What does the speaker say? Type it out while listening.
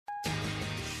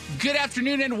Good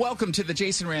afternoon and welcome to the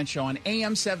Jason Rand Show on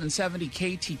AM 770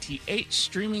 KTTH,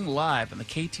 streaming live on the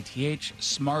KTTH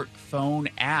smartphone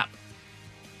app.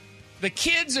 The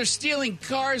kids are stealing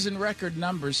cars in record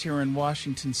numbers here in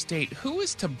Washington State. Who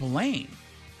is to blame?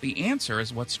 The answer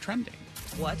is what's trending.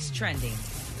 What's trending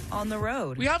on the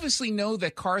road? We obviously know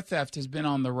that car theft has been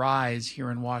on the rise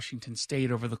here in Washington State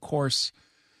over the course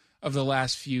of the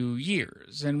last few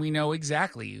years, and we know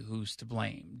exactly who's to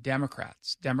blame.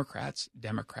 Democrats.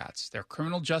 Their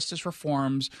criminal justice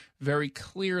reforms very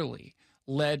clearly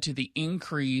led to the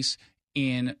increase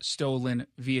in stolen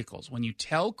vehicles. When you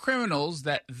tell criminals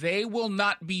that they will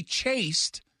not be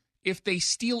chased if they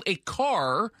steal a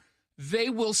car,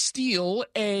 they will steal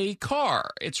a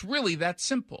car. It's really that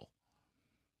simple.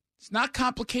 It's not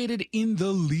complicated in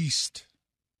the least.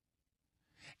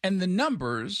 And the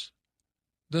numbers,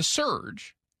 the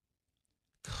surge,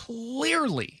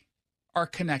 clearly are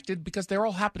connected because they're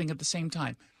all happening at the same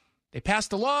time. They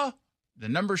passed a law, the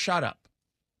numbers shot up.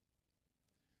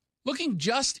 Looking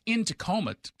just in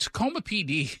Tacoma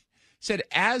PD said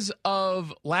as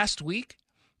of last week,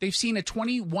 they've seen a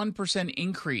 21%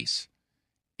 increase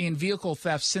in vehicle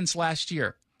theft since last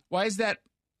year. Why is that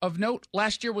of note?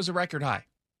 Last year was a record high.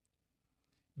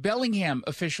 Bellingham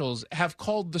officials have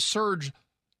called the surge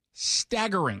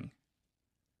staggering.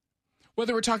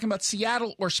 Whether we're talking about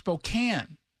Seattle or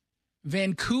Spokane,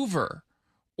 Vancouver,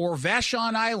 or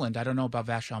Vashon Island. I don't know about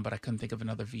Vashon, but I couldn't think of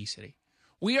another V city.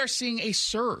 We are seeing a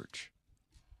surge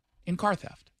in car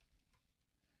theft.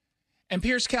 And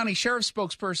Pierce County Sheriff's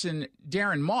spokesperson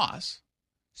Darren Moss,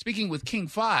 speaking with King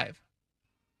 5,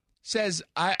 says,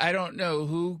 I don't know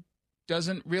who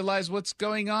doesn't realize what's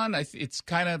going on. It's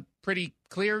kind of pretty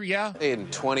clear, yeah? In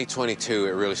 2022, it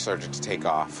really started to take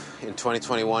off. In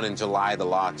 2021, in July, the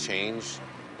law changed,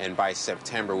 and by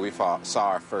September, we saw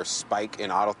our first spike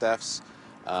in auto thefts.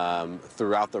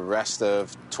 Throughout the rest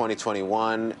of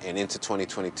 2021 and into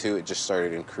 2022, it just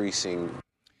started increasing.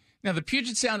 Now, the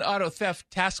Puget Sound Auto Theft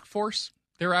Task Force,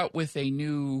 they're out with a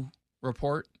new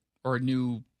report or a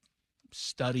new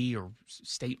study or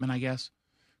statement, I guess,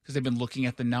 because they've been looking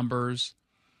at the numbers.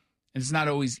 And it's not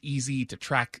always easy to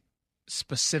track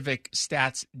specific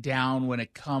stats down when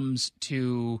it comes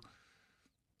to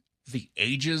the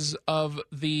ages of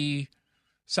the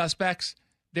suspects.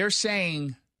 They're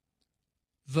saying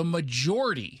the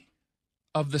majority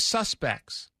of the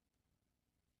suspects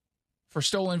for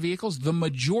stolen vehicles, the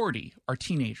majority are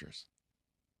teenagers.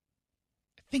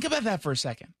 Think about that for a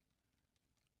second.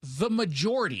 The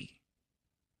majority.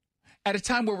 At a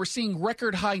time where we're seeing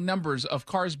record high numbers of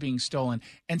cars being stolen,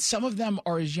 and some of them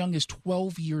are as young as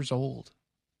 12 years old.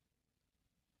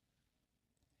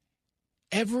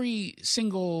 Every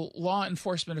single law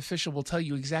enforcement official will tell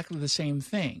you exactly the same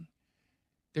thing.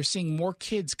 They're seeing more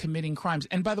kids committing crimes.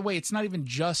 And by the way, it's not even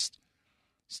just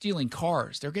stealing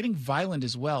cars. They're getting violent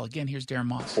as well. Again, here's Darren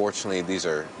Moss. Fortunately, these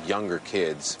are younger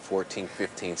kids, 14,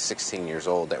 15, 16 years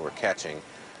old that we're catching.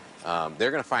 They're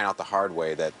going to find out the hard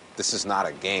way that this is not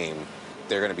a game.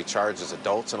 They're going to be charged as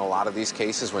adults in a lot of these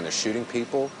cases when they're shooting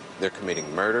people, they're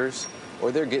committing murders,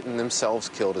 or they're getting themselves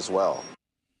killed as well.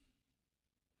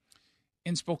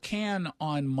 In Spokane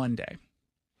on Monday,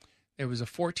 there was a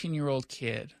 14-year-old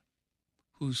kid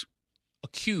who's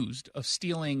accused of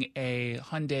stealing a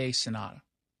Hyundai Sonata.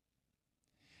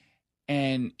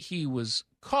 And he was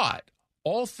caught,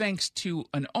 all thanks to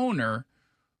an owner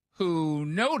who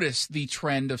noticed the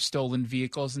trend of stolen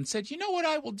vehicles and said, you know what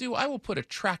I will do? I will put a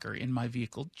tracker in my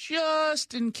vehicle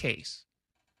just in case.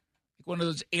 Like one of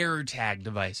those AirTag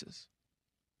devices.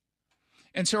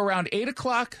 And so around 8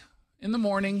 o'clock in the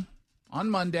morning on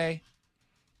Monday,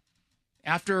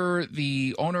 after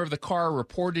the owner of the car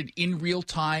reported in real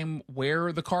time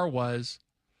where the car was,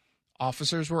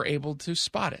 officers were able to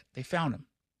spot it. They found him.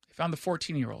 They found the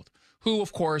 14-year-old, who,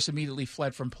 of course, immediately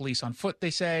fled from police on foot, they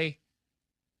say.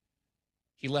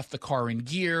 He left the car in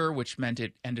gear, which meant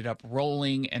it ended up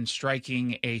rolling and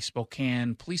striking a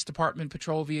Spokane Police Department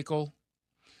patrol vehicle.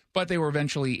 But they were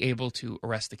eventually able to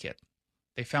arrest the kid.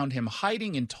 They found him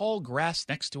hiding in tall grass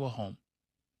next to a home.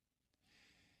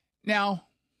 Now,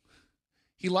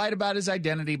 he lied about his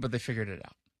identity, but they figured it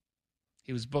out.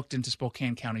 He was booked into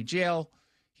Spokane County Jail.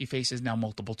 He faces now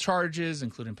multiple charges,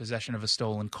 including possession of a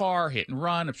stolen car, hit and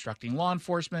run, obstructing law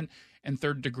enforcement, and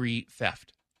third-degree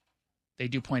theft. They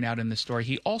do point out in this story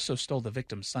he also stole the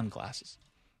victim's sunglasses.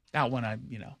 That one,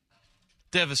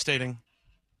 Devastating.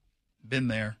 Been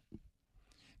there.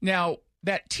 Now,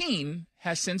 that teen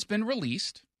has since been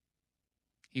released.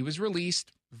 He was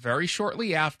released very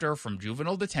shortly after from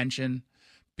juvenile detention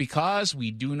because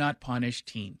we do not punish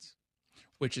teens,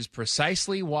 which is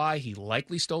precisely why he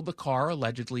likely stole the car,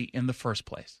 allegedly, in the first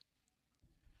place.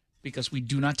 because we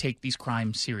do not take these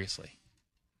crimes seriously.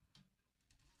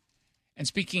 And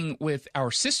speaking with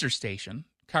our sister station,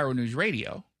 Cairo News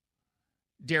Radio,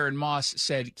 Darren Moss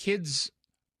said kids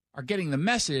are getting the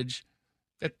message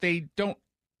that they don't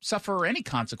suffer any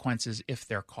consequences if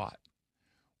they're caught,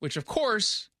 which, of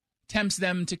course, tempts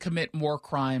them to commit more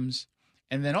crimes.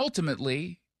 And then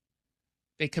ultimately,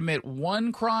 they commit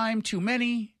one crime too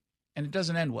many, and it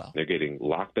doesn't end well. They're getting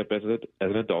locked up as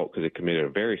an adult because they committed a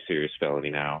very serious felony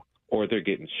now, or they're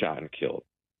getting shot and killed.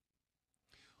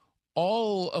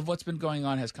 All of what's been going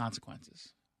on has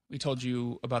consequences. We told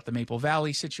you about the Maple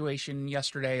Valley situation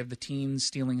yesterday of the teens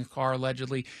stealing a car,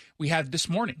 allegedly. We had this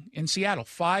morning in Seattle,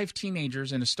 5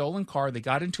 teenagers in a stolen car. They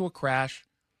got into a crash,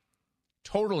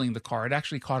 totaling the car. It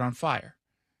actually caught on fire.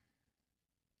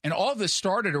 And all of this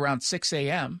started around 6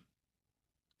 a.m.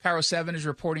 Cairo 7 is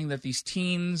reporting that these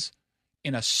teens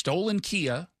in a stolen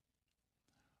Kia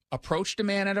approached a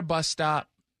man at a bus stop.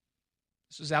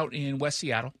 This was out in West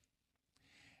Seattle.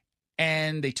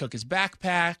 And they took his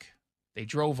backpack. They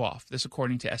drove off. This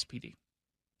according to SPD.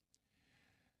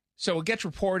 So it gets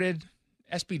reported.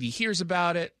 SPD hears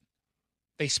about it.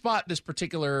 They spot this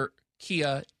particular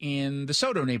Kia in the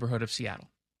Soto neighborhood of Seattle.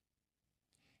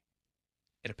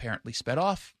 It apparently sped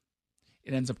off.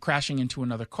 It ends up crashing into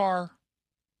another car.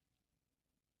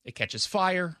 It catches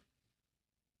fire.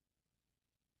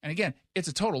 And again, it's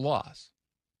a total loss.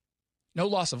 No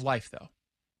loss of life, though.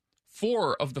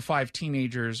 4 of the 5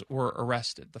 teenagers were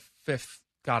arrested. The 5th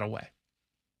got away.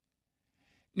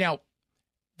 Now,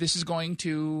 this is going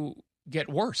to get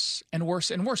worse and worse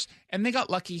and worse. And they got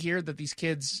lucky here that these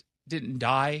kids didn't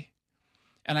die.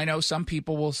 And I know some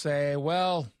people will say,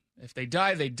 well, if they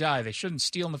die, they die. They shouldn't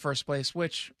steal in the first place,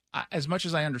 which, as much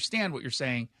as I understand what you're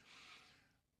saying,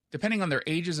 depending on their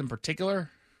ages in particular,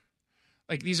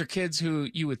 like these are kids who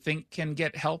you would think can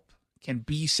get help, can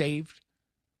be saved.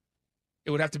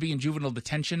 It would have to be in juvenile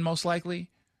detention, most likely.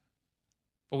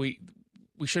 But we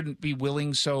shouldn't be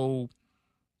willing so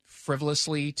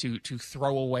frivolously to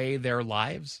throw away their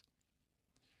lives.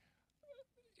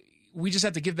 We just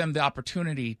have to give them the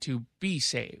opportunity to be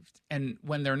saved. And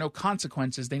when there are no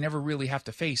consequences, they never really have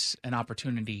to face an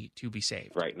opportunity to be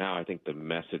saved. Right now, I think the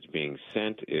message being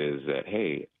sent is that,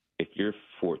 hey, if you're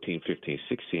 14, 15,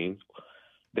 16,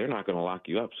 they're not going to lock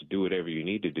you up, so do whatever you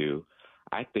need to do.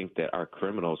 I think that our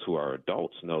criminals who are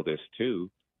adults know this too,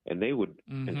 and they would,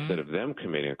 instead of them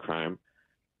committing a crime,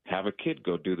 have a kid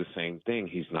go do the same thing.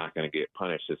 He's not going to get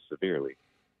punished as severely.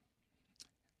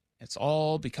 It's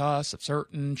all because of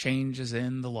certain changes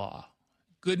in the law.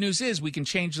 Good news is we can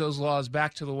change those laws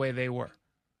back to the way they were.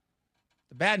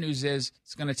 The bad news is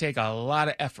it's going to take a lot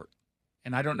of effort,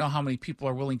 and I don't know how many people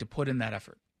are willing to put in that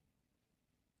effort.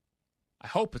 I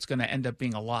hope it's going to end up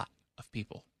being a lot of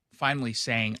people finally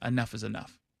saying enough is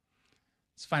enough.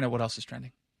 Let's find out what else is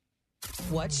trending.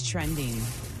 What's trending?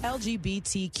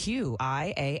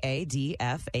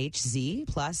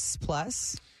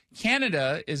 LGBTQIAADFHZ++.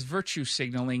 Canada is virtue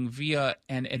signaling via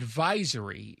an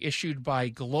advisory issued by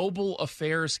Global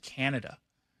Affairs Canada.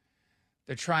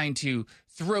 They're trying to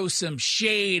throw some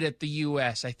shade at the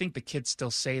U.S. I think the kids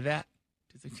still say that.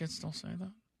 Do the kids still say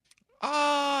that?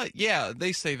 Yeah,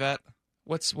 they say that.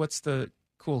 What's the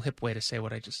cool, hip way to say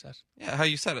what I just said? Yeah, how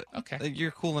you said it. Okay.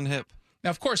 You're cool and hip. Now,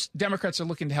 of course, Democrats are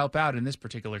looking to help out in this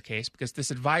particular case because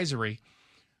this advisory,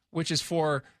 which is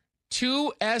for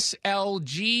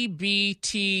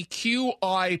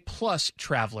 2SLGBTQI plus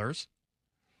travelers,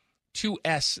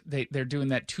 2S, they're doing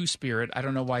that two-spirit. I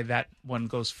don't know why that one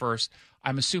goes first.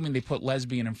 I'm assuming they put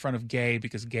lesbian in front of gay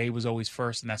because gay was always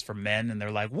first, and that's for men, and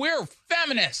they're like, we're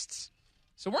feminists.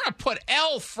 So we're going to put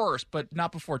L first, but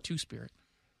not before two-spirit.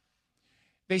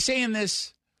 They say in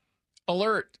this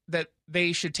alert that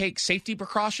they should take safety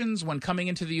precautions when coming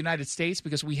into the United States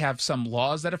because we have some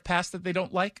laws that have passed that they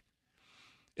don't like.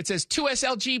 It says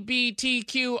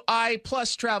 2SLGBTQI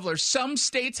plus travelers. Some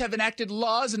states have enacted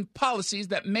laws and policies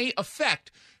that may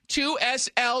affect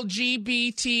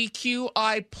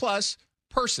 2SLGBTQI plus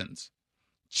persons.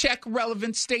 Check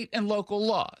relevant state and local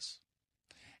laws.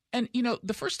 And, you know,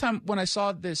 the first time when I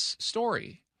saw this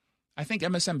story, I think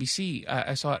MSNBC,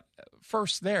 I saw it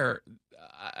first there.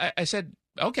 I said,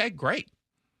 okay, great.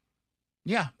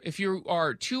 Yeah, if you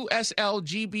are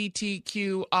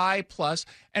 2SLGBTQI plus,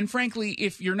 and frankly,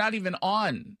 if you're not even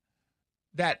on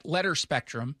that letter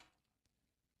spectrum,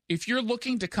 if you're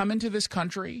looking to come into this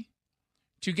country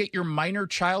to get your minor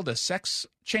child a sex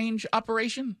change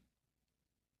operation,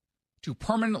 to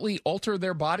permanently alter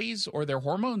their bodies or their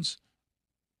hormones,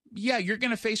 yeah, you're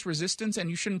going to face resistance and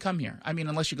you shouldn't come here. I mean,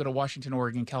 unless you go to Washington,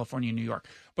 Oregon, California, New York.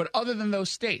 But other than those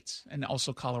states, and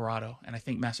also Colorado, and I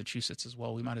think Massachusetts as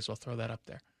well, we might as well throw that up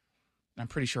there. I'm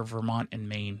pretty sure Vermont and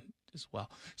Maine as well.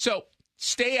 So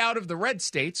stay out of the red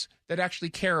states that actually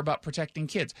care about protecting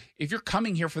kids. If you're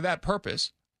coming here for that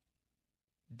purpose,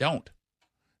 don't.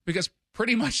 Because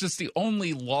pretty much that's the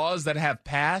only laws that have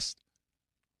passed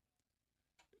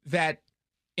that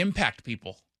impact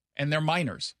people and they're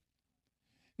minors.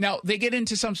 Now, they get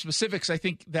into some specifics, I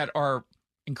think, that are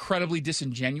incredibly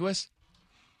disingenuous.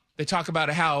 They talk about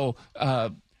how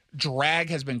drag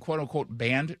has been, quote unquote,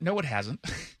 banned. No, it hasn't.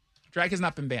 Drag has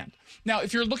not been banned. Now,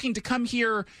 if you're looking to come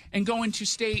here and go into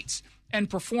states and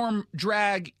perform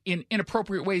drag in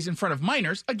inappropriate ways in front of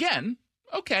minors, again,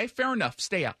 okay, fair enough.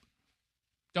 Stay out.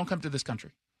 Don't come to this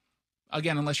country.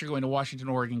 Again, unless you're going to Washington,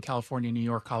 Oregon, California, New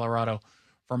York, Colorado,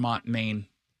 Vermont, Maine,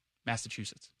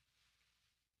 Massachusetts.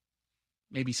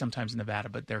 Maybe sometimes Nevada,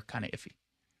 but they're kind of iffy.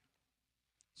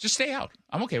 Just stay out.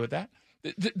 I'm okay with that.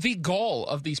 The gall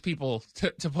of these people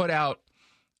to put out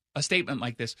a statement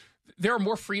like this. There are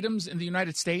more freedoms in the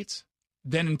United States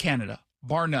than in Canada,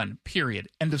 bar none, period.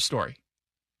 End of story.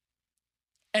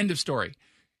 End of story.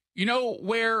 You know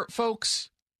where folks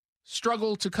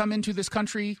struggle to come into this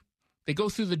country? They go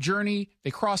through the journey.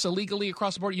 They cross illegally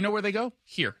across the border. You know where they go?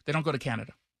 Here. They don't go to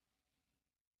Canada.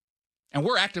 And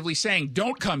we're actively saying,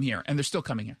 don't come here. And they're still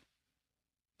coming here.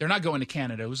 They're not going to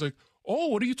Canada. It was like, oh,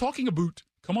 what are you talking about?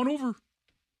 Come on over.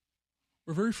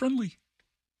 We're very friendly.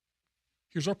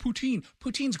 Here's our poutine.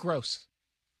 Poutine's gross.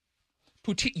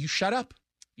 Poutine, you shut up.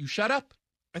 You shut up.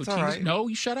 It's Poutine all right. No,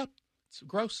 you shut up. It's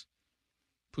gross.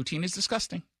 Poutine is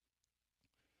disgusting.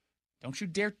 Don't you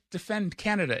dare defend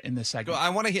Canada in this segment. I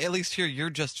want to at least hear your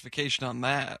justification on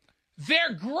that.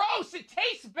 They're gross. It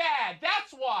tastes bad.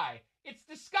 That's why. It's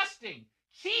disgusting.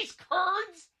 Cheese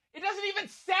curds? It doesn't even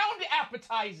sound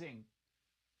appetizing.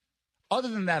 Other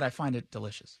than that, I find it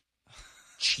delicious.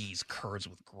 Cheese curds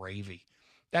with gravy.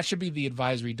 That should be the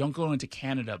advisory. Don't go into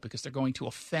Canada because they're going to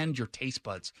offend your taste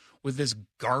buds with this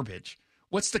garbage.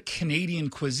 What's the Canadian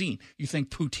cuisine? You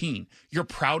think poutine. You're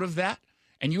proud of that?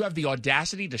 And you have the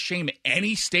audacity to shame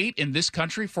any state in this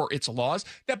country for its laws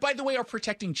that, by the way, are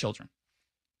protecting children.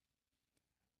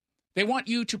 They want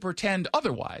you to pretend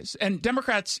otherwise. And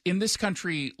Democrats in this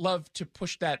country love to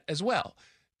push that as well.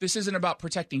 This isn't about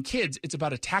protecting kids. It's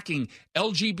about attacking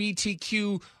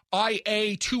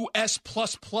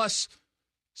LGBTQIA2S++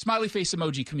 smiley face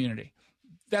emoji community.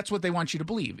 That's what they want you to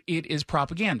believe. It is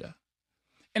propaganda.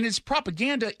 And it's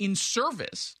propaganda in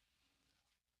service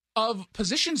of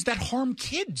positions that harm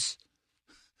kids.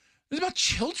 It's about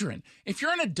children. If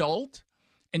you're an adult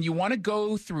and you want to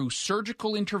go through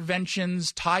surgical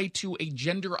interventions tied to a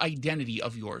gender identity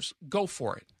of yours, go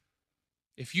for it.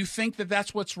 If you think that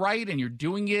that's what's right and you're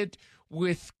doing it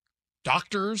with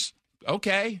doctors,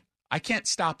 okay, I can't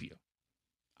stop you.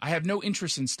 I have no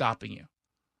interest in stopping you.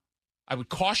 I would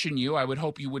caution you. I would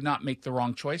hope you would not make the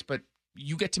wrong choice, but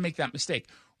you get to make that mistake.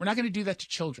 We're not going to do that to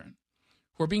children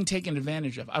who are being taken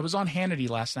advantage of. I was on Hannity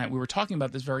last night. We were talking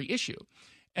about this very issue.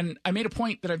 And I made a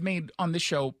point that I've made on this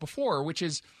show before, which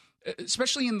is,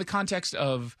 especially in the context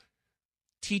of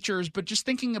teachers, but just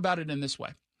thinking about it in this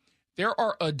way. There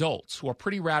are adults who are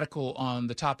pretty radical on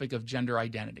the topic of gender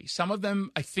identity. Some of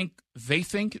them, I think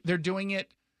they're doing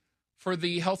it for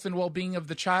the health and well-being of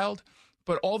the child,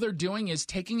 but all they're doing is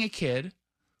taking a kid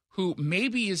who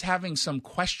maybe is having some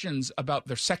questions about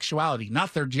their sexuality,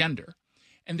 not their gender,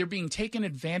 and they're being taken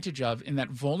advantage of in that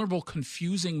vulnerable,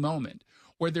 confusing moment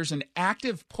where there's an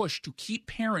active push to keep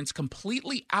parents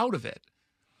completely out of it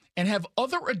and have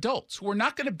other adults who are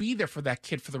not going to be there for that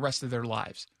kid for the rest of their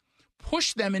lives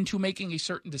push them into making a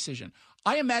certain decision.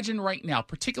 I imagine right now,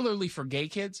 particularly for gay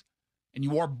kids, and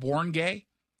you are born gay,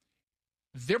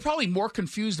 they're probably more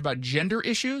confused about gender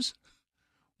issues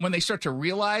when they start to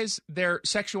realize their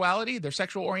sexuality, their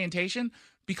sexual orientation,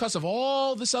 because of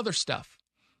all this other stuff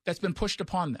that's been pushed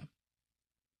upon them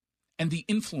and the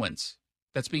influence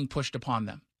that's being pushed upon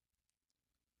them.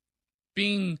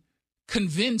 Being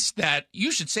convinced that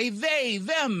you should say they,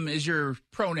 them is your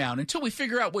pronoun until we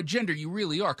figure out what gender you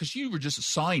really are, because you were just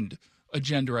assigned a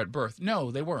gender at birth. No,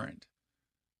 they weren't.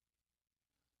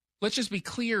 Let's just be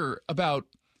clear about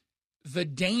the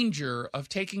danger of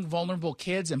taking vulnerable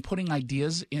kids and putting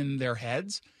ideas in their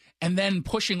heads and then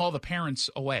pushing all the parents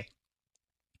away.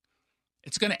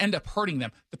 It's going to end up hurting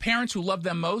them. The parents who love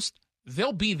them most,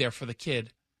 they'll be there for the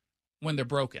kid when they're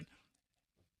broken.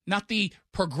 Not the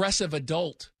progressive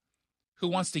adult who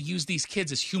wants to use these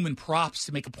kids as human props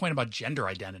to make a point about gender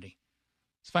identity.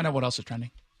 Let's find out what else is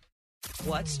trending.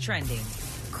 What's trending?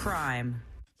 Crime.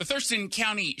 The Thurston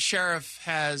County Sheriff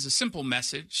has a simple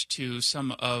message to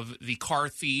some of the car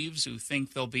thieves who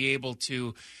think they'll be able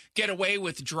to get away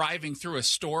with driving through a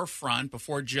storefront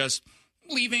before just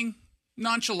leaving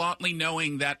nonchalantly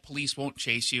knowing that police won't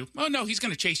chase you. Oh, no, he's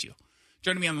going to chase you.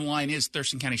 Joining me on the line is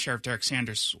Thurston County Sheriff Derek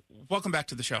Sanders. Welcome back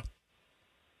to the show.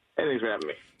 Hey, thanks for having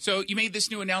me. So you made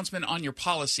this new announcement on your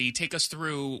policy. Take us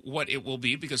through what it will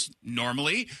be, because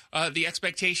normally the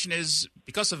expectation is,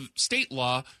 because of state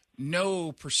law,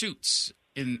 no pursuits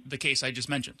in the case I just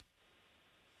mentioned.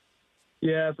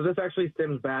 Yeah, so this actually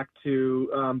stems back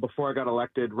to before I got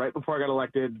elected. Right before I got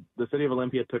elected, the city of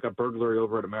Olympia took a burglary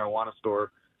over at a marijuana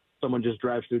store. Someone just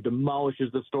drives through,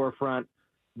 demolishes the storefront.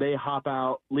 They hop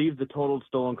out, leave the totaled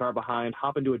stolen car behind,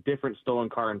 hop into a different stolen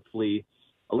car and flee.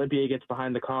 Olympia gets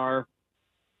behind the car.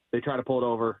 They try to pull it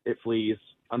over. It flees.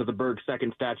 Under the Berg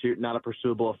second statute, not a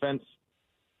pursuable offense.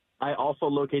 I also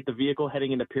locate the vehicle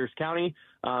heading into Pierce County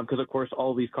because, of course,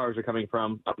 all of these cars are coming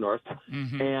from up north.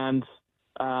 Mm-hmm. And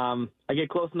I get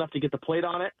close enough to get the plate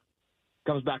on it.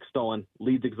 Comes back stolen.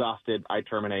 Leads exhausted. I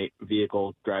terminate.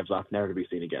 Vehicle drives off, never to be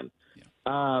seen again.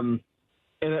 Yeah.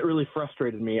 And it really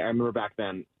frustrated me. I remember back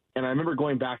then. And I remember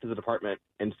going back to the department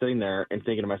and sitting there and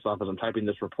thinking to myself as I'm typing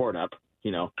this report up, you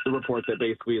know, the report that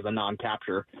basically is a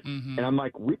non-capture. Mm-hmm. And I'm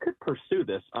like, we could pursue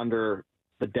this under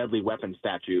the deadly weapon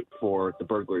statute for the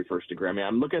burglary first degree. I mean,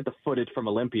 I'm looking at the footage from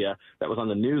Olympia that was on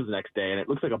the news the next day, and it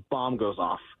looks like a bomb goes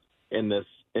off in this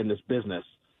business.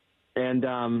 And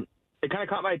it kind of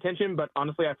caught my attention, but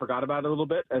honestly, I forgot about it a little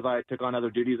bit as I took on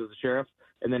other duties as a sheriff.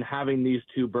 And then having these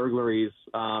two burglaries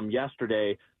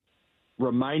yesterday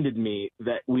reminded me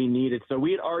that we needed. So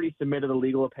we had already submitted a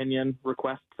legal opinion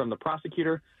request from the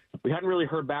prosecutor. We hadn't really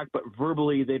heard back, but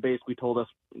verbally they basically told us,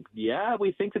 yeah,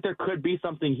 we think that there could be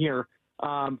something here.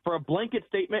 For a blanket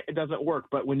statement, it doesn't work.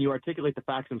 But when you articulate the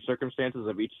facts and circumstances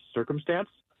of each circumstance,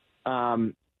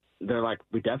 they're like,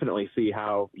 we definitely see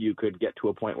how you could get to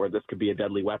a point where this could be a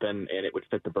deadly weapon and it would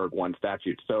fit the Berg 1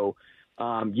 statute. So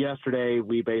yesterday,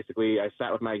 I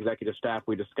sat with my executive staff.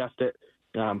 We discussed it.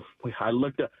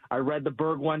 I read the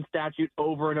Berg 1 statute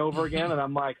over and over again, and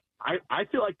I'm like, I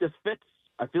feel like this fits.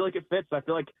 I feel like it fits. I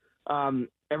feel like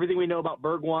everything we know about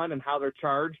Berg 1 and how they're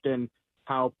charged and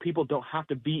how people don't have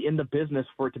to be in the business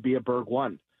for it to be a Berg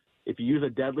 1. If you use a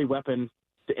deadly weapon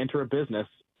to enter a business,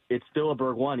 it's still a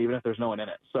Berg 1, even if there's no one in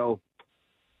it. So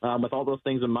with all those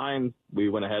things in mind, we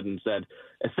went ahead and said,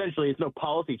 essentially, it's no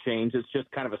policy change. It's just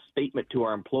kind of a statement to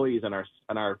our employees and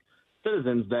our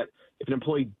citizens that if an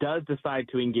employee does decide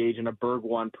to engage in a Berg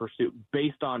 1 pursuit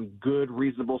based on good,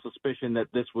 reasonable suspicion that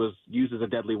this was used as a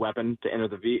deadly weapon to enter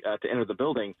the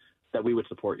building, that we would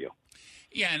support you.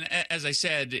 Yeah, and as I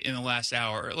said in the last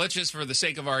hour, let's just, for the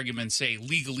sake of argument, say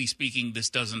legally speaking, this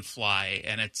doesn't fly,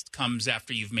 and it comes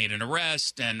after you've made an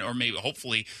arrest, or maybe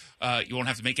hopefully you won't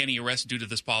have to make any arrests due to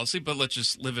this policy. But let's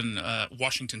just live in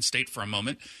Washington State for a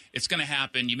moment. It's going to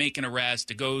happen. You make an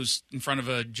arrest. It goes in front of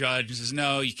a judge and says,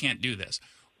 no, you can't do this.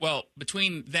 Well,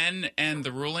 between then and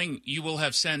the ruling, you will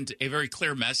have sent a very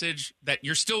clear message that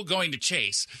you're still going to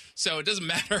chase. So it doesn't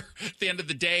matter at the end of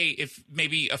the day if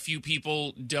maybe a few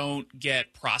people don't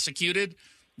get prosecuted.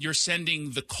 You're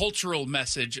sending the cultural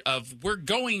message of we're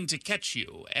going to catch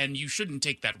you, and you shouldn't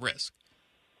take that risk.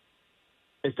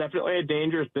 It's definitely a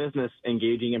dangerous business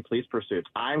engaging in police pursuits.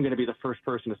 I'm going to be the first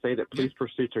person to say that police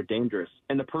pursuits are dangerous.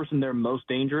 And the person they're most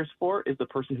dangerous for is the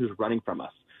person who's running from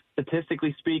us.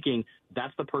 Statistically speaking,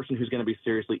 that's the person who's going to be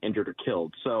seriously injured or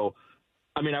killed. So,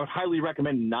 I mean, I would highly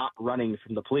recommend not running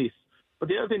from the police. But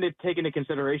the other thing to take into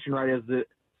consideration, right, is that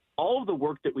all of the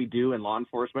work that we do in law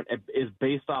enforcement is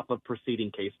based off of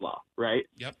preceding case law, right?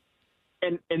 Yep.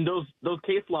 And those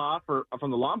case law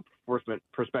from the law enforcement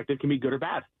perspective can be good or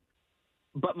bad.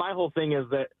 But my whole thing is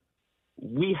that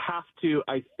we have to,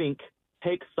 I think,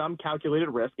 take some calculated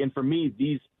risk. And for me,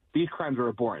 these crimes are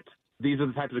abhorrent. These are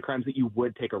the types of crimes that you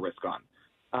would take a risk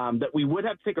on, that we would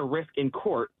have to take a risk in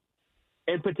court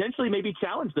and potentially maybe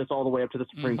challenge this all the way up to the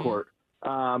Supreme Court,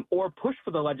 or push for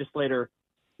the legislator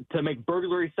to make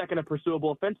burglary second a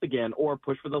pursuable offense again, or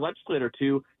push for the legislator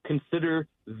to consider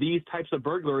these types of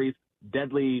burglaries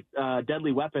deadly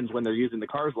weapons when they're using the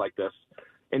cars like this.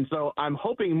 And so I'm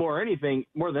hoping more than anything,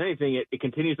 it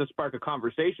continues to spark a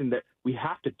conversation that we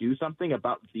have to do something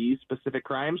about these specific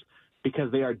crimes,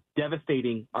 because they are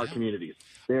devastating our communities.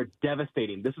 They're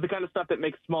devastating. This is the kind of stuff that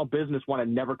makes small business want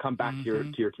to never come back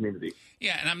to your community.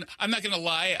 Yeah, and I'm not going to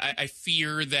lie. I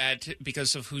fear that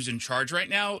because of who's in charge right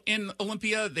now in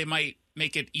Olympia, they might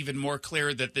make it even more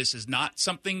clear that this is not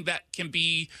something that can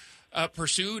be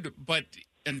pursued. But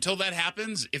until that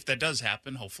happens, if that does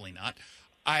happen, hopefully not,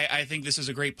 I think this is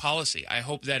a great policy. I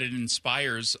hope that it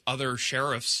inspires other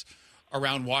sheriffs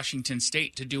around Washington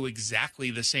State to do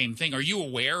exactly the same thing. Are you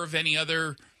aware of any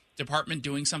other department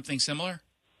doing something similar?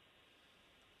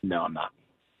 No, I'm not.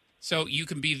 So you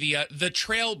can be the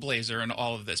trailblazer in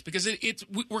all of this, because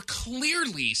we're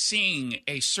clearly seeing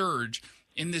a surge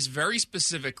in this very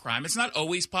specific crime. It's not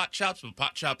always pot shops, but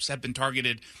pot shops have been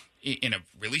targeted in a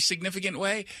really significant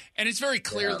way, and it's very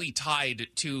clearly tied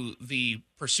to the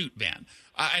pursuit ban.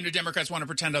 I know Democrats want to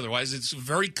pretend otherwise. It's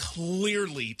very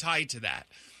clearly tied to that.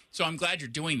 So I'm glad you're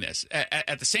doing this.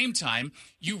 At the same time,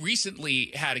 you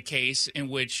recently had a case in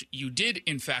which you did,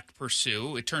 in fact,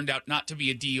 pursue. It turned out not to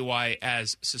be a DUI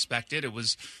as suspected. It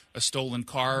was a stolen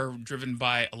car driven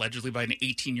allegedly by an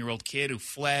 18-year-old kid who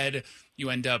fled. You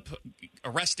end up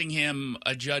arresting him.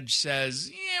 A judge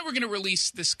says, we're going to release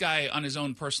this guy on his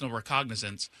own personal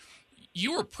recognizance.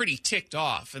 You were pretty ticked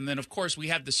off. And then, of course, we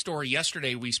had the story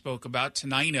yesterday we spoke about.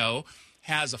 Tenino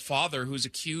has a father who's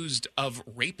accused of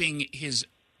raping his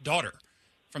daughter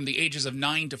from the ages of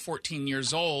 9 to 14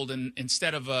 years old, and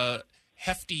instead of a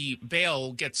hefty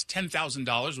bail, gets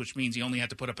 $10,000, which means he only had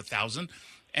to put up $1,000,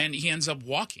 and he ends up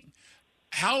walking.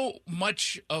 How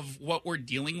much of what we're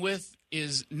dealing with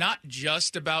is not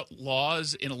just about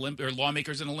laws in Olympia or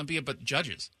lawmakers in Olympia, but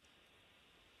judges?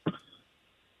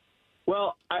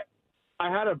 Well, I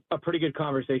had a pretty good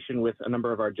conversation with a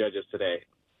number of our judges today,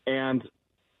 and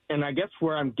I guess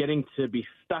where I'm getting to be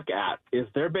stuck at is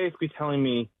they're basically telling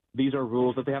me these are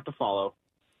rules that they have to follow,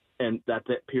 and that's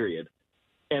it, period.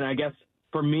 And I guess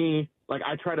for me, like,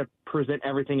 I try to present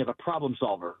everything as a problem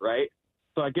solver, right?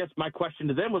 So I guess my question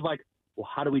to them was like, well,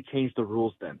 how do we change the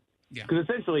rules then? Because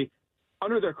essentially,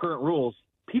 under their current rules,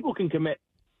 people can commit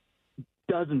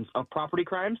dozens of property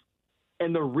crimes,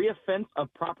 and the reoffense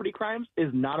of property crimes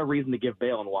is not a reason to give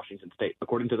bail in Washington State,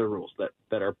 according to the rules that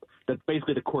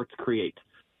basically the courts create.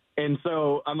 And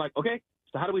so I'm like, okay,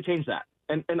 so how do we change that?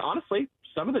 And honestly,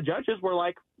 some of the judges were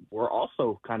like, we're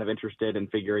also kind of interested in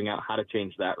figuring out how to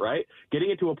change that, right? Getting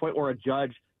it to a point where a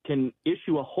judge can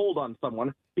issue a hold on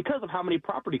someone because of how many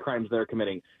property crimes they're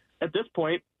committing. At this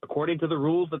point, according to the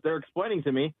rules that they're explaining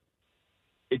to me,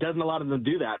 it doesn't allow them to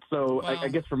do that. So I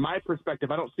guess from my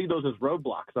perspective, I don't see those as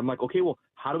roadblocks. I'm like, okay, well,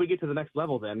 how do we get to the next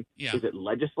level then? Yeah. Is it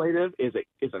legislative? Is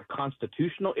it a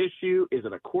constitutional issue? Is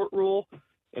it a court rule?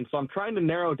 And so I'm trying to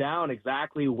narrow down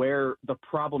exactly where the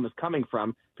problem is coming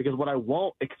from, because what I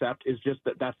won't accept is just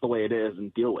that that's the way it is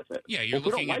and deal with it. Yeah, you're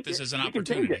looking at this as an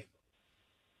opportunity.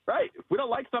 Right. If we don't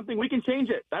like something, we can change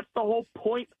it. That's the whole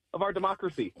point of our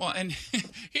democracy. Well, and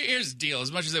here's the deal.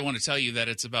 As much as I want to tell you that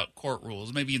it's about court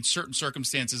rules, maybe in certain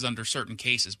circumstances under certain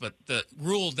cases, but the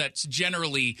rule that's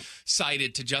generally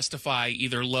cited to justify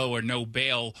either low or no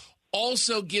bail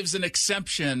also gives an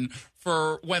exception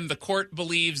for when the court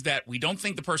believes that we don't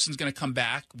think the person's going to come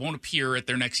back, won't appear at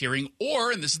their next hearing,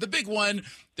 or, and this is the big one,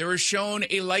 there is shown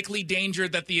a likely danger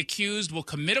that the accused will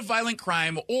commit a violent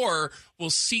crime or will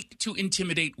seek to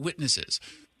intimidate witnesses.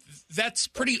 That's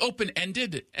pretty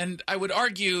open-ended, and I would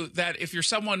argue that if you're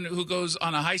someone who goes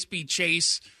on a high-speed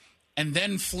chase and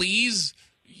then flees,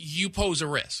 you pose a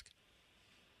risk.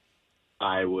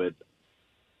 I would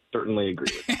certainly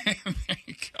agree with that. There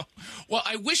you go. Well,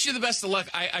 I wish you the best of luck.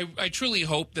 I truly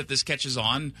hope that this catches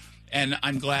on, and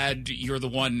I'm glad you're the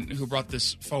one who brought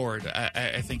this forward.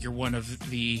 I think you're one of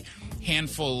the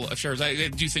handful of sheriffs. I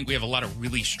do think we have a lot of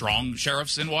really strong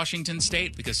sheriffs in Washington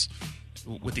State, because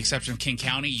with the exception of King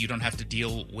County, you don't have to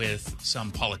deal with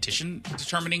some politician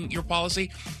determining your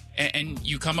policy, and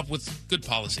you come up with good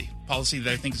policy that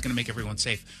I think is going to make everyone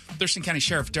safe. Thurston County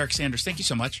Sheriff Derek Sanders, thank you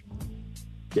so much.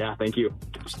 Yeah, thank you.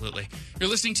 Absolutely. You're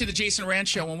listening to The Jason Rand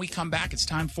Show. When we come back, it's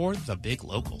time for The Big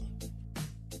Local.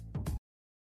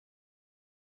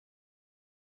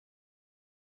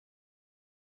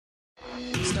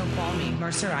 Snoqualmie,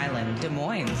 Mercer Island, Des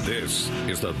Moines. This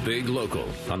is The Big Local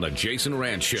on The Jason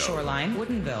Rand Show. Shoreline,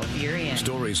 Woodinville, Burien.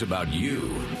 Stories about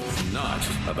you, not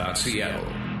about Seattle.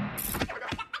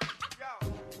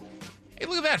 Hey,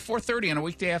 look at that, 4:30 on a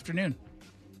weekday afternoon.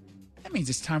 That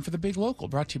means it's time for The Big Local,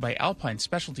 brought to you by Alpine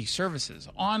Specialty Services,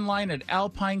 online at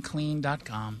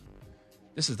alpineclean.com.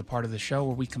 This is the part of the show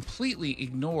where we completely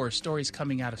ignore stories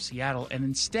coming out of Seattle and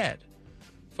instead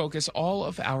focus all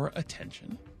of our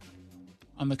attention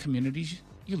on the communities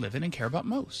you live in and care about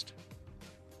most.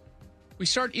 We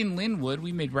start in Linwood.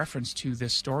 We made reference to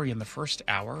this story in the first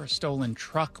hour. A stolen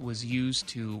truck was used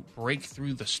to break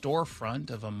through the storefront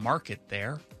of a market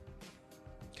there.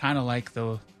 Kind of like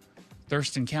the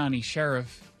Thurston County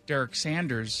Sheriff Derek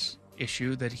Sanders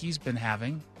issue that he's been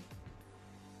having.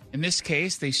 In this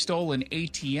case, they stole an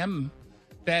ATM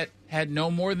that had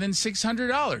no more than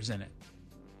 $600 in it.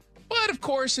 But, of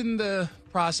course, in the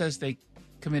process, they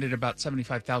committed about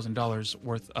 $75,000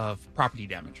 worth of property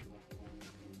damage.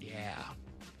 Yeah.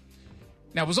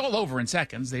 Now, it was all over in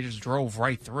seconds. They just drove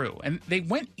right through. And they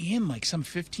went in like some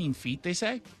 15 feet, they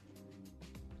say.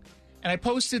 And I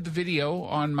posted the video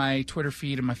on my Twitter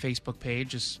feed and my Facebook page.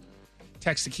 Just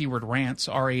text the keyword rants,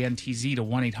 R-A-N-T-Z, to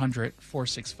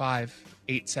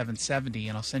 1-800-465-8770,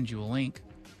 and I'll send you a link.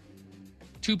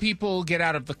 2 people get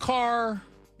out of the car.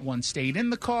 1 stayed in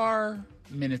the car.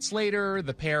 Minutes later,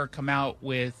 the pair come out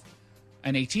with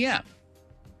an ATM.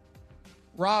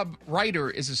 Rob Ryder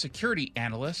is a security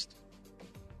analyst.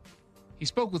 He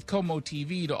spoke with Como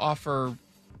TV to offer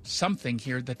something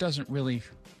here that doesn't really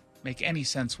make any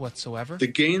sense whatsoever. The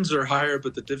gains are higher,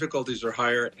 but the difficulties are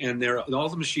higher, and all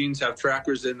the machines have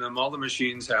trackers in them. All the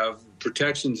machines have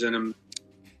protections in them.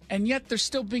 And yet they're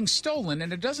still being stolen,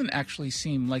 and it doesn't actually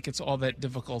seem like it's all that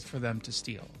difficult for them to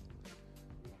steal.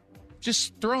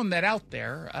 Just throwing that out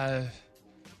there.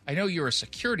 I know you're a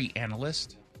security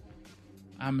analyst.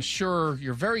 I'm sure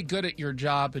you're very good at your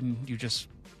job, and you just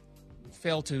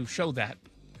fail to show that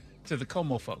to the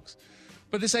Como folks.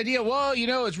 But this idea, well, you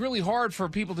know, it's really hard for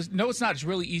people to... No, it's not. It's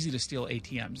really easy to steal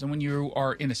ATMs. And when you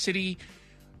are in a city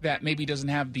that maybe doesn't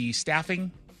have the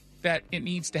staffing that it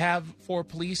needs to have for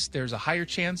police, there's a higher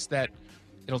chance that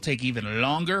it'll take even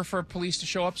longer for police to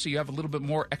show up, so you have a little bit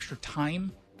more extra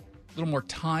time, a little more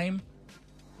time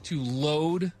to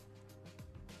load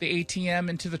the ATM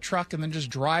into the truck and then just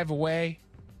drive away.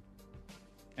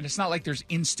 And it's not like there's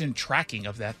instant tracking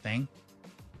of that thing.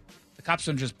 The cops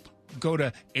don't just go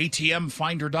to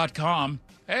ATMfinder.com.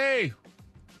 Hey,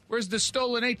 where's the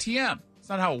stolen ATM? That's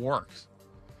not how it works.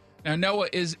 Now, Noah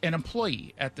is an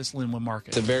employee at this Linwood Market.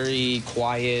 It's a very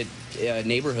quiet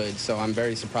neighborhood, so I'm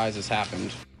very surprised this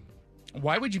happened.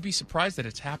 Why would you be surprised that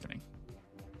it's happening?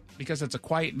 Because it's a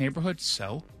quiet neighborhood?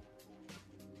 So?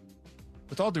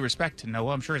 With all due respect to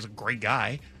Noah, I'm sure he's a great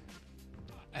guy.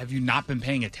 Have you not been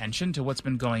paying attention to what's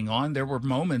been going on? There were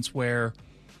moments where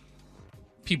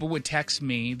people would text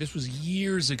me. This was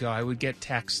years ago. I would get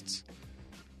texts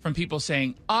from people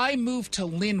saying, I moved to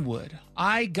Linwood.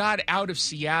 I got out of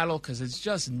Seattle because it's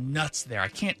just nuts there. I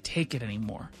can't take it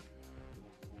anymore.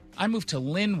 I moved to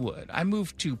Linwood. I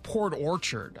moved to Port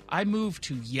Orchard. I moved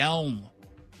to Yelm.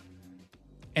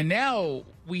 And now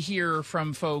we hear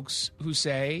from folks who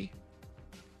say,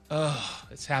 oh,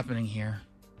 it's happening here.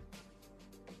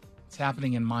 It's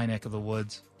happening in my neck of the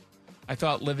woods. I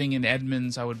thought living in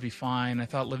Edmonds I would be fine. I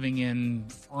thought living in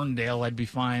Ferndale I'd be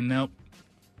fine. Nope.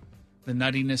 The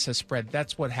nuttiness has spread.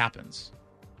 That's what happens.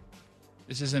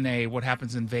 This isn't a what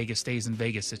happens in Vegas stays in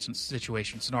Vegas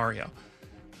situation scenario.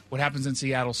 What happens in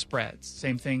Seattle spreads.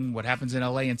 Same thing, what happens in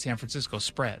LA and San Francisco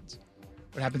spreads.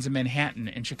 What happens in Manhattan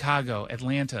and Chicago,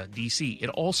 Atlanta, DC, it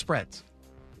all spreads.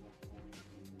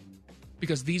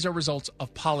 Because these are results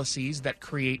of policies that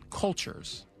create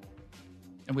cultures.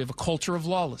 And we have a culture of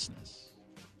lawlessness.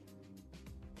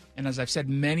 And as I've said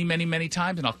many, many, many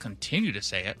times, and I'll continue to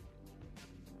say it,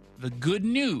 the good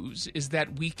news is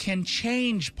that we can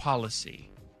change policy.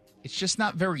 It's just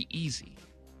not very easy.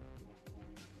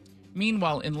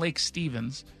 Meanwhile, in Lake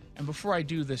Stevens, and before I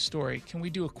do this story, can we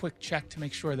do a quick check to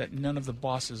make sure that none of the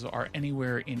bosses are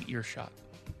anywhere in earshot?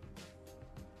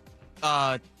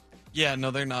 Yeah,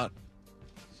 no, they're not.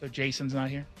 So Jason's not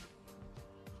here?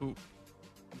 Who?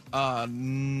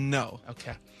 No.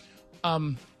 Okay.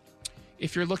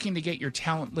 If you're looking to get your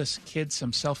talentless kid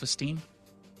some self-esteem,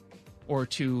 or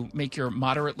to make your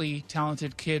moderately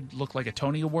talented kid look like a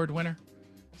Tony Award winner,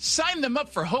 sign them up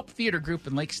for Hope Theater Group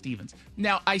in Lake Stevens.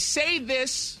 Now, I say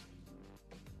this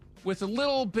with a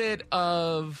little bit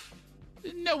of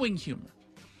knowing humor.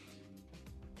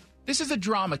 This is a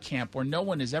drama camp where no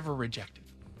one is ever rejected.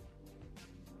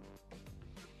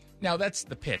 Now, that's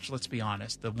the pitch, let's be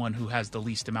honest. The one who has the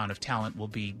least amount of talent will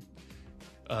be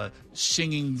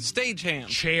singing stagehand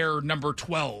chair number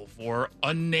 12 or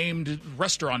unnamed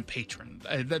restaurant patron.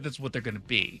 That's what they're going to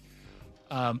be.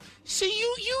 So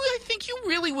I think you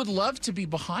really would love to be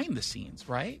behind the scenes,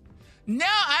 right? No,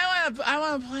 I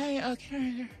want to play a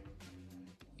character.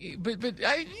 But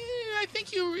I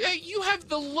think you have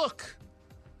the look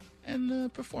and the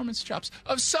performance chops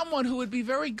of someone who would be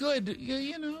very good,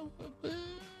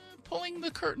 pulling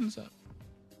the curtains up.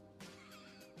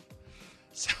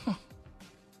 So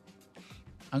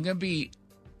I'm going to be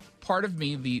part of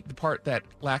me, the part that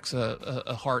lacks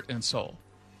a heart and soul.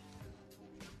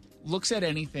 Looks at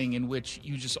anything in which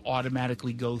you just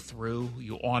automatically go through,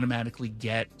 you automatically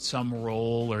get some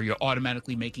role, or you're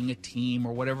automatically making a team,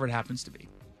 or whatever it happens to be.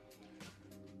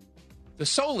 The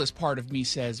soulless part of me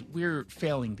says, we're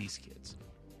failing these kids.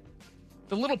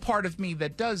 The little part of me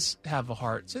that does have a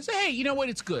heart says, hey, you know what?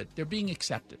 It's good. They're being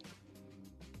accepted.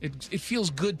 It feels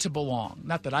good to belong.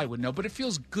 Not that I would know, but it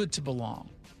feels good to belong.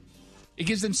 It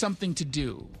gives them something to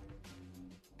do.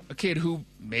 A kid who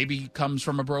maybe comes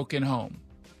from a broken home.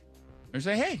 Or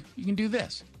say, hey, you can do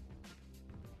this.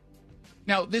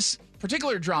 Now, this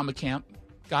particular drama camp,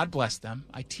 God bless them,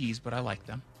 I tease, but I like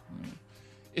them,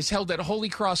 is held at Holy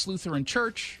Cross Lutheran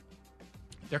Church.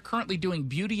 They're currently doing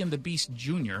Beauty and the Beast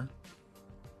Jr.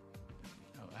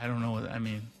 I don't know what I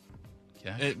mean.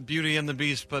 Yeah. Beauty and the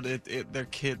Beast, but they're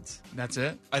kids. That's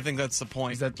it? I think that's the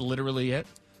point. Is that literally it?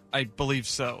 I believe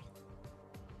so.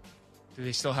 Do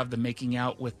they still have the making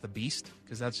out with the Beast?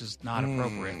 Because that's just not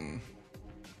appropriate.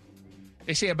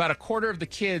 They say about a quarter of the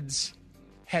kids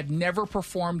had never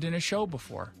performed in a show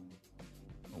before.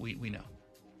 We know.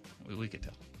 We could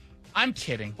tell. I'm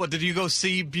kidding. What, did you go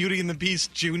see Beauty and the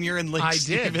Beast Jr. and Lake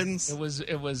Stevens? I did.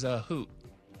 It was a hoot.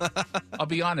 I'll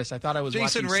be honest. I thought I was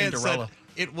Jason watching Rand Cinderella.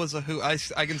 said it was a hoot.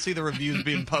 I can see the reviews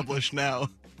being published now.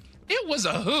 It was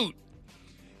a hoot.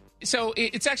 So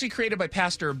it's actually created by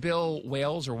Pastor Bill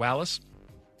Wales or Wallace.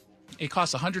 It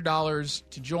costs $100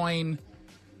 to join,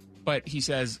 but he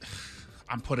says,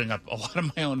 I'm putting up a lot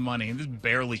of my own money, and this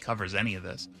barely covers any of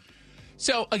this.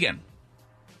 So, again,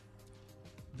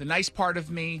 the nice part of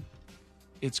me,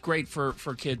 it's great for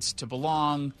kids to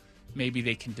belong. Maybe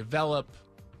they can develop.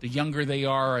 The younger they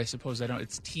are, I suppose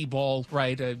it's T-ball,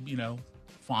 right?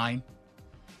 Fine.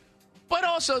 But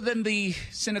also then the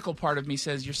cynical part of me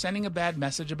says you're sending a bad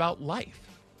message about life,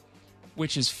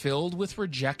 which is filled with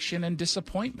rejection and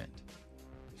disappointment,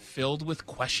 filled with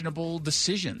questionable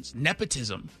decisions,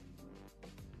 nepotism.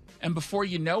 And before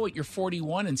you know it, you're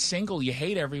 41 and single, you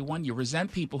hate everyone, you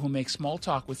resent people who make small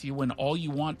talk with you when all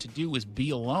you want to do is be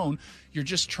alone. You're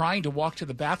just trying to walk to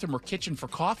the bathroom or kitchen for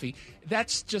coffee.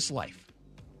 That's just life.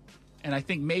 And I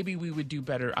think maybe we would do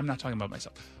better. I'm not talking about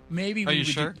myself. Maybe we would. Are you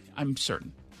sure? I'm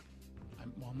certain.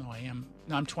 I am.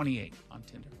 No, I'm 28 on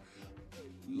Tinder.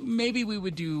 Maybe we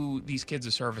would do these kids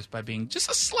a service by being just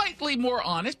a slightly more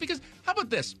honest, because how about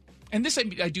this? And this I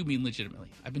do mean legitimately.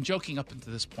 I've been joking up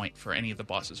until this point for any of the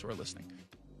bosses who are listening.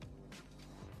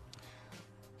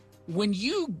 When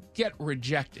you get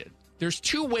rejected, there's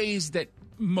two ways that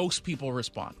most people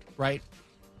respond, right?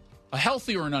 A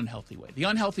healthy or an unhealthy way. The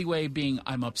unhealthy way being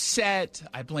I'm upset,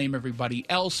 I blame everybody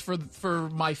else for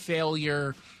my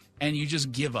failure, and you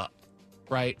just give up,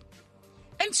 right?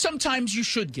 And sometimes you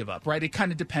should give up, right? It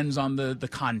kind of depends on the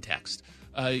context.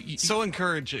 So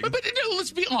encouraging. But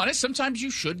let's be honest, sometimes you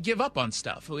should give up on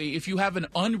stuff. If you have an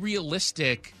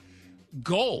unrealistic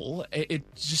goal,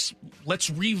 let's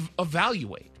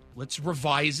reevaluate. Let's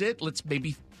revise it. Let's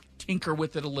maybe tinker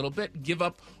with it a little bit, give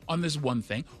up on this one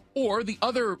thing. Or the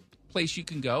other place you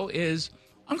can go is,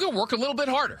 I'm going to work a little bit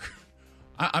harder.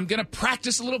 I'm going to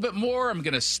practice a little bit more. I'm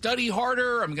going to study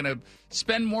harder. I'm going to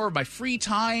spend more of my free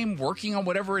time working on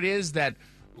whatever it is that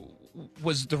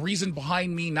was the reason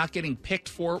behind me not getting picked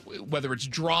for, whether it's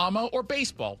drama or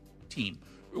baseball team,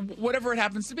 whatever it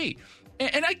happens to be.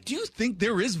 And I do think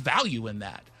there is value in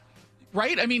that,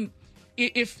 right? I mean,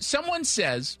 if someone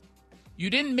says you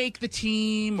didn't make the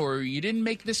team or you didn't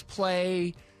make this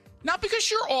play, not because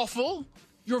you're awful,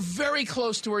 you're very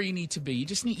close to where you need to be.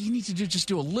 You need to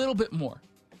do a little bit more.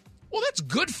 Well, that's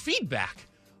good feedback.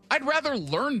 I'd rather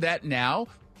learn that now,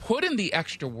 put in the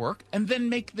extra work, and then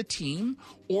make the team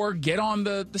or get on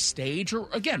the stage or,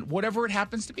 again, whatever it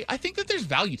happens to be. I think that there's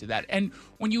value to that. And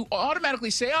when you automatically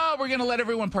say, we're going to let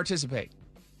everyone participate,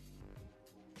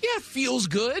 yeah, it feels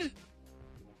good.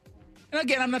 And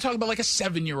again, I'm not talking about like a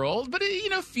 7-year-old, but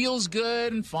it, feels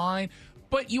good and fine.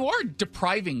 But you are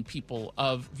depriving people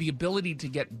of the ability to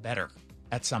get better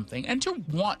at something and to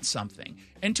want something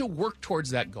and to work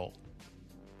towards that goal.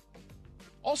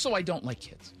 Also, I don't like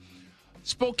kids.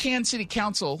 Spokane City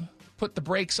Council put the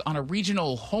brakes on a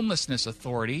regional homelessness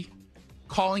authority,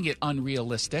 calling it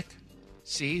unrealistic.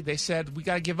 See, they said, we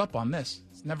got to give up on this.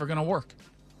 It's never going to work.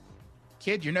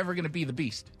 Kid, you're never going to be the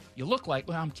beast. You look like,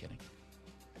 well, I'm kidding.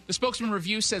 The Spokesman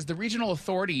Review says the regional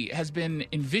authority has been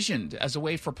envisioned as a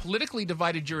way for politically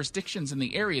divided jurisdictions in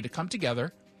the area to come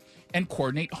together and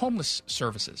coordinate homeless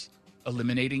services,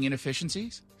 eliminating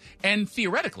inefficiencies, and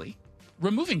theoretically,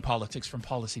 removing politics from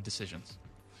policy decisions.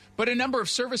 But a number of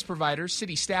service providers,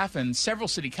 city staff, and several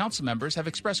city council members have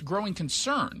expressed growing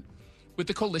concern with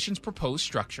the coalition's proposed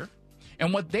structure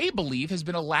and what they believe has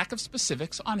been a lack of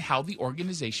specifics on how the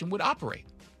organization would operate.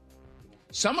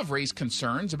 Some have raised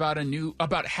concerns about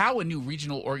how a new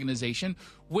regional organization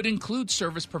would include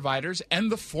service providers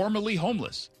and the formerly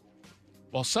homeless,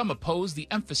 while some oppose the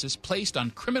emphasis placed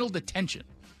on criminal detention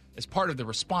as part of the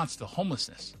response to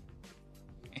homelessness.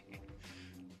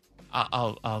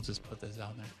 I'll just put this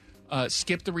out there.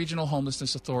 Skip the Regional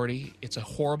Homelessness Authority. It's a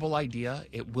horrible idea.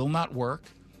 It will not work.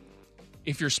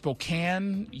 If you're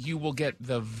Spokane, you will get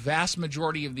the vast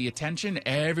majority of the attention.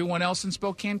 Everyone else in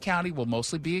Spokane County will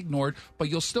mostly be ignored, but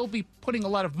you'll still be putting a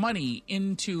lot of money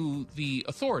into the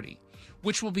authority.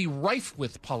 which will be rife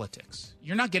with politics.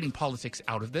 You're not getting politics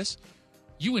out of this.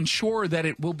 You ensure that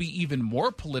it will be even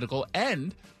more political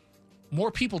and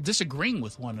more people disagreeing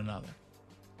with one another.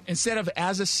 Instead of,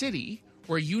 as a city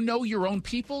where you know your own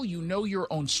people, you know your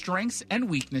own strengths and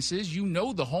weaknesses, you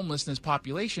know the homelessness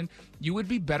population, you would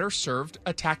be better served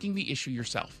attacking the issue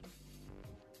yourself.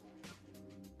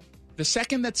 The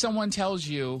second that someone tells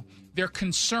you they're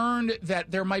concerned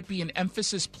that there might be an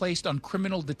emphasis placed on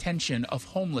criminal detention of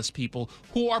homeless people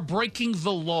who are breaking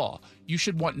the law, you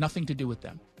should want nothing to do with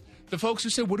them. The folks who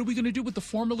say, what are we going to do with the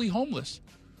formerly homeless?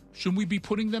 Shouldn't we be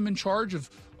putting them in charge of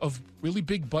really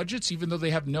big budgets, even though they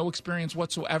have no experience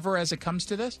whatsoever as it comes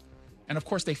to this? And, of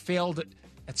course, they failed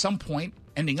at some point,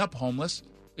 ending up homeless.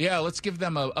 Yeah, let's give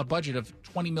them a budget of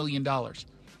 $20 million.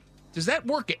 Does that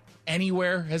work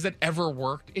anywhere? Has that ever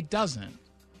worked? It doesn't.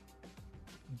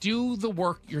 Do the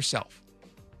work yourself.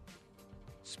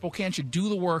 Spokane should do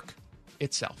the work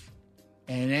itself.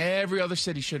 And every other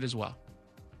city should as well.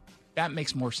 That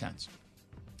makes more sense.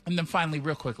 And then finally,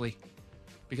 real quickly,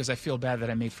 because I feel bad that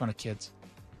I made fun of kids.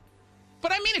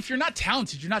 But I mean, if you're not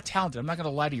talented, you're not talented. I'm not going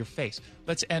to lie to your face.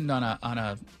 Let's end on a.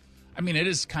 I mean, it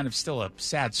is kind of still a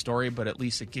sad story, but at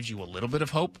least it gives you a little bit of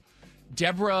hope.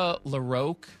 Deborah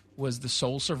LaRoque was the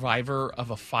sole survivor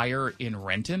of a fire in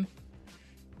Renton.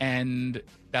 And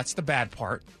that's the bad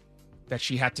part, that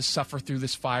she had to suffer through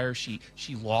this fire. She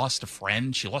lost a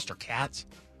friend. She lost her cats.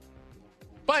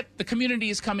 But the community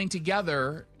is coming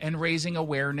together and raising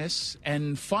awareness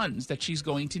and funds that she's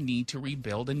going to need to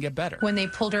rebuild and get better. When they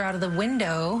pulled her out of the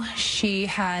window, she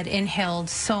had inhaled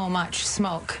so much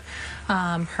smoke.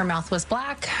 Her mouth was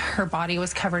black. Her body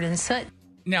was covered in soot.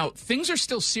 Now, things are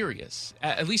still serious.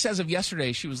 At least as of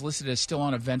yesterday, she was listed as still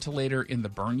on a ventilator in the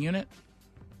burn unit.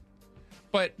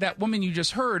 But that woman you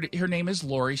just heard, her name is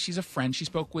Lori. She's a friend. She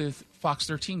spoke with Fox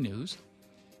 13 News.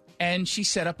 And she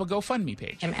set up a GoFundMe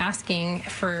page. I'm asking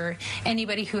for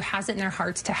anybody who has it in their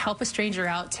hearts to help a stranger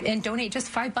out and donate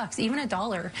just $5, even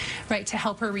 $1, right, to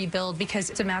help her rebuild,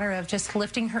 because it's a matter of just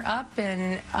lifting her up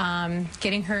and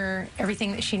getting her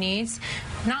everything that she needs.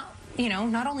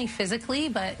 Not only physically,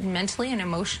 but mentally and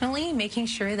emotionally, making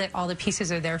sure that all the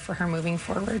pieces are there for her moving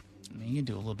forward. I mean, you can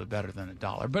do a little bit better than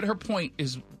 $1, but her point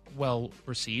is well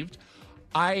received.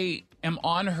 I am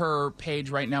on her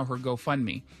page right now, her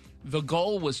GoFundMe. The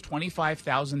goal was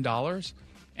 $25,000,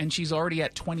 and she's already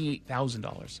at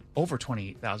 $28,000, over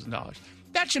 $28,000.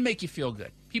 That should make you feel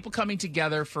good. People coming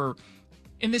together for,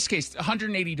 in this case,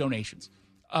 180 donations.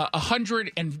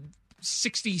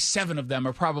 167 of them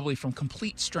are probably from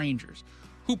complete strangers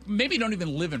who maybe don't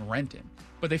even live in Renton,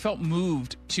 but they felt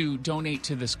moved to donate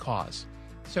to this cause.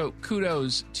 So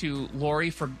kudos to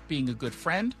Lori for being a good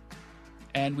friend,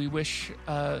 and we wish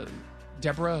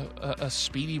Deborah a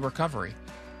speedy recovery.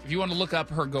 If you want to look up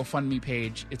her GoFundMe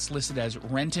page, it's listed as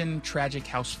Renton Tragic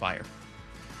House Fire.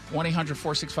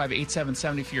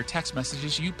 1-800-465-8770 for your text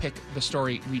messages. You pick the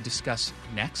story we discuss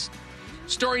next.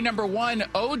 Story number 1,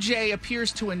 OJ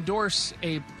appears to endorse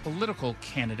a political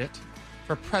candidate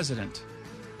for president.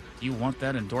 Do you want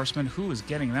that endorsement? Who is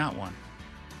getting that one?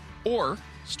 Or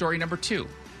story number 2,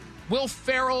 Will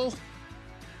Ferrell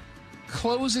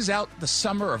closes out the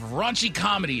summer of raunchy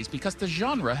comedies because the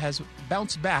genre has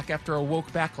bounced back after a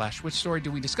woke backlash. Which story do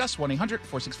we discuss?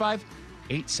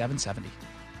 1-800-465-8770.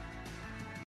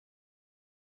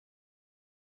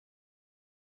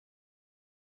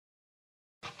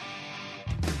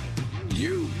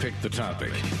 You pick the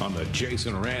topic on the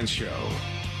Jason Rand Show.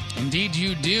 Indeed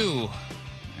you do.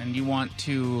 And you want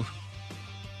to,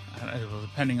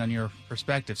 depending on your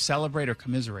perspective, celebrate or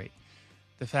commiserate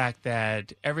the fact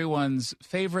that everyone's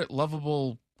favorite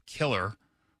lovable killer,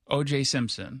 O.J.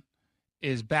 Simpson,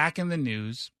 is back in the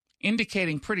news,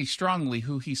 indicating pretty strongly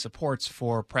who he supports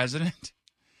for president.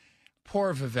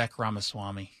 Poor Vivek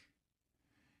Ramaswamy.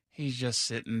 He's just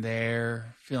sitting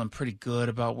there feeling pretty good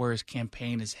about where his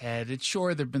campaign is headed.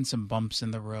 Sure, there have been some bumps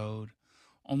in the road,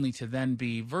 only to then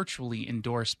be virtually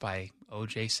endorsed by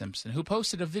O.J. Simpson, who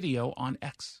posted a video on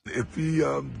X. If he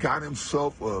got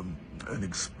himself an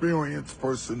experienced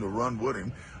person to run with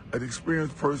him, an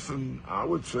experienced person, I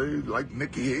would say, like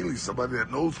Nikki Haley, somebody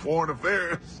that knows foreign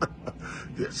affairs,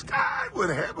 this guy would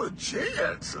have a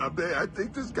chance. I mean, I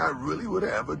think this guy really would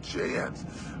have a chance.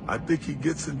 I think he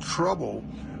gets in trouble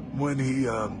when he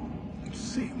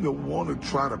seems to want to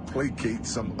try to placate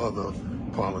some other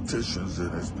politicians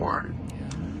in his party.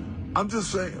 I'm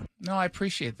just saying. No, I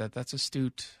appreciate that. That's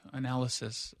astute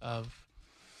analysis of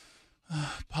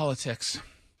politics.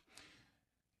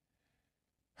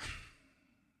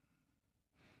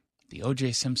 The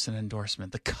O.J. Simpson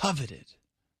endorsement, the coveted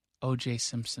O.J.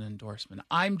 Simpson endorsement.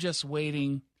 I'm just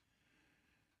waiting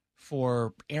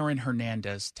for Aaron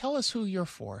Hernandez. Tell us who you're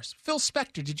for. Phil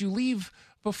Spector, did you leave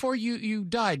before you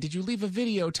died? Did you leave a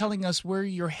video telling us where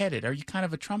you're headed? Are you kind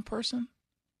of a Trump person?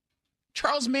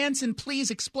 Charles Manson, please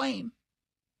explain.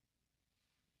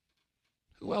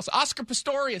 Who else? Oscar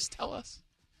Pistorius, tell us.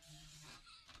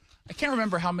 I can't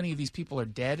remember how many of these people are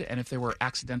dead and if they were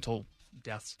accidental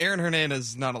deaths. Aaron Hernandez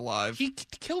is not alive. He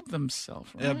killed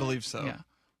himself, right? Yeah, I believe so. Yeah.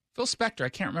 Phil Spector, I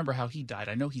can't remember how he died.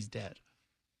 I know he's dead.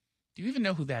 Do you even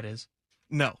know who that is?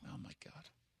 No. Oh, my God.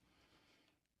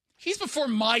 He's before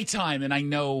my time, and I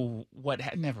know what...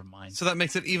 Never mind. So that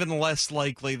makes it even less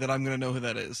likely that I'm going to know who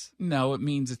that is. No, it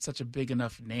means it's such a big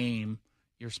enough name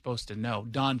you're supposed to know.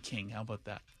 Don King, how about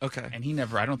that? Okay. And he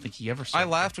never... I don't think he ever saw I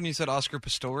laughed when you said Oscar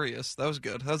Pistorius. That was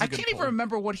good. That was a good I can't even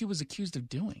remember what he was accused of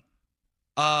doing.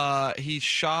 He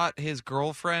shot his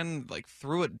girlfriend, like,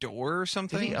 through a door or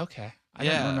something. Did he? Okay. I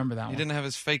don't remember that one. He didn't have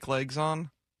his fake legs on,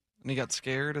 and he got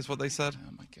scared, is what they said.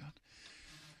 Oh, my God.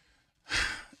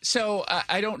 So,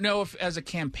 I don't know if, as a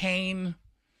campaign,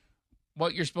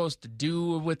 what you're supposed to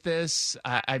do with this.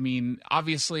 I mean,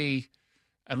 obviously,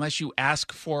 unless you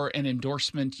ask for an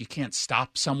endorsement, you can't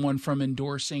stop someone from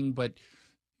endorsing, but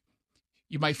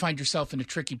you might find yourself in a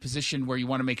tricky position where you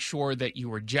want to make sure that you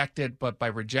reject it, but by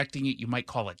rejecting it, you might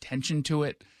call attention to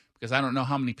it. Because I don't know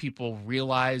how many people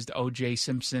realized O.J.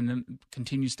 Simpson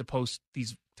continues to post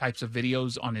these types of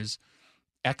videos on his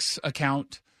X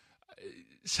account.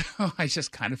 So I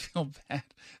just kind of feel bad.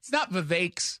 It's not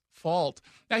Vivek's fault.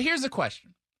 Now, here's a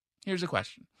question.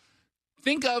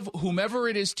 Think of whomever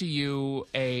it is to you,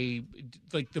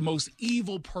 like the most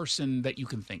evil person that you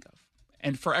can think of.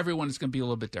 And for everyone, it's going to be a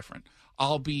little bit different.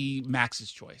 I'll be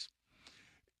Max's choice.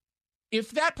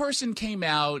 If that person came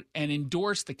out and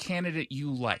endorsed the candidate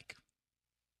you like,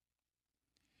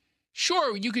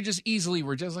 sure, you could just easily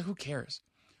reject, like, who cares?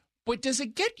 But does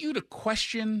it get you to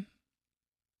question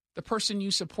the person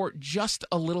you support just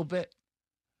a little bit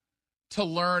to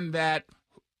learn that,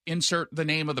 insert the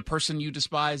name of the person you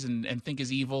despise and think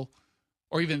is evil,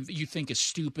 or even you think is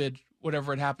stupid,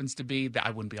 whatever it happens to be? That I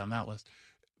wouldn't be on that list.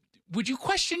 Would you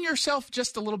question yourself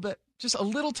just a little bit? Just a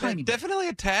little tiny bit? Definitely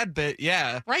a tad bit,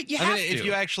 yeah. Right? You have to. If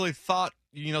you actually thought,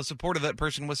 supported that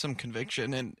person with some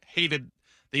conviction and hated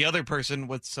the other person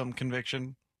with some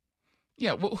conviction.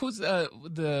 Yeah, well, who's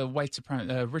the white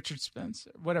supremacist, Richard Spence,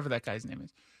 whatever that guy's name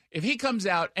is. If he comes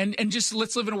out and just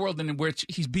let's live in a world in which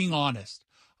he's being honest.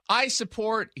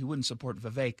 He wouldn't support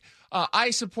Vivek.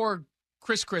 I support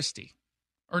Chris Christie.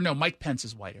 Or no, Mike Pence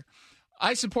is whiter.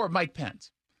 I support Mike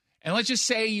Pence. And let's just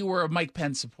say you were a Mike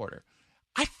Pence supporter.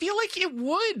 I feel like it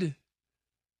would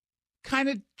kind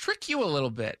of trick you a little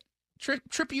bit.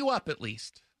 Trip you up, at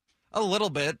least. A little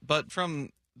bit, but from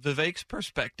Vivek's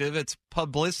perspective, it's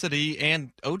publicity,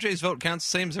 and OJ's vote counts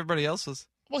the same as everybody else's.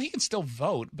 Well, he can still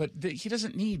vote, but he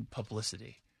doesn't need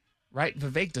publicity, right?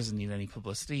 Vivek doesn't need any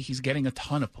publicity. He's getting a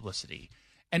ton of publicity.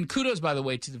 And kudos, by the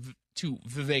way, to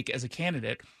Vivek as a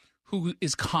candidate who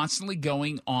is constantly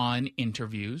going on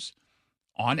interviews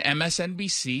on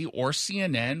MSNBC or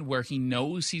CNN where he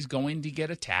knows he's going to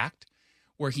get attacked,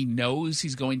 where he knows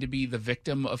he's going to be the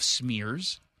victim of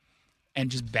smears and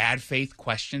just bad faith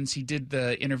questions. He did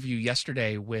the interview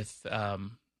yesterday with,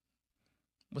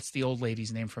 what's the old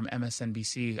lady's name from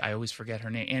MSNBC? I always forget her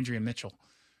name. Andrea Mitchell.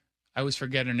 I always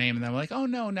forget her name, and I'm like, oh,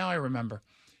 no, now I remember.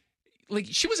 Like,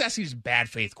 she was asking just bad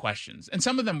faith questions, and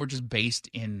some of them were just based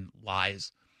in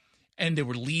lies. And they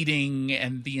were leading,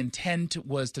 and the intent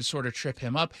was to sort of trip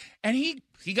him up. And he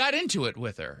got into it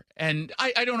with her. And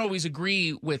I don't always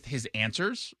agree with his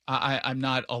answers. I'm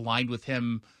not aligned with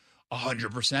him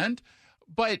 100%.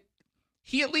 But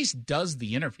he at least does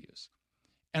the interviews.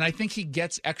 And I think he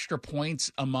gets extra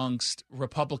points amongst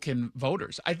Republican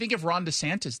voters. I think if Ron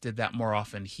DeSantis did that more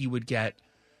often, he would get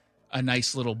a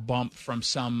nice little bump from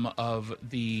some of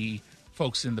the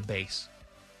folks in the base.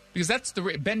 Because that's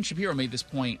Ben Shapiro made this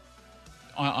point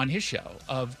on his show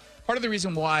of part of the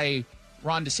reason why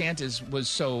Ron DeSantis was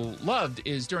so loved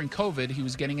is during COVID, he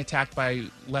was getting attacked by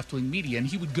left-wing media, and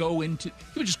he would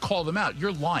just call them out.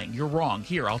 You're lying. You're wrong.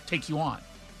 Here, I'll take you on.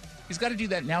 He's got to do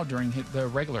that now during the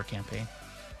regular campaign.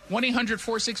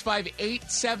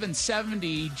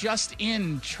 1-800-465-8770. Just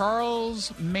in,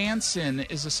 Charles Manson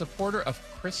is a supporter of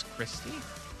Chris Christie.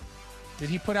 Did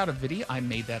he put out a video? I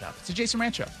made that up. It's a Jason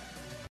Ranch Show.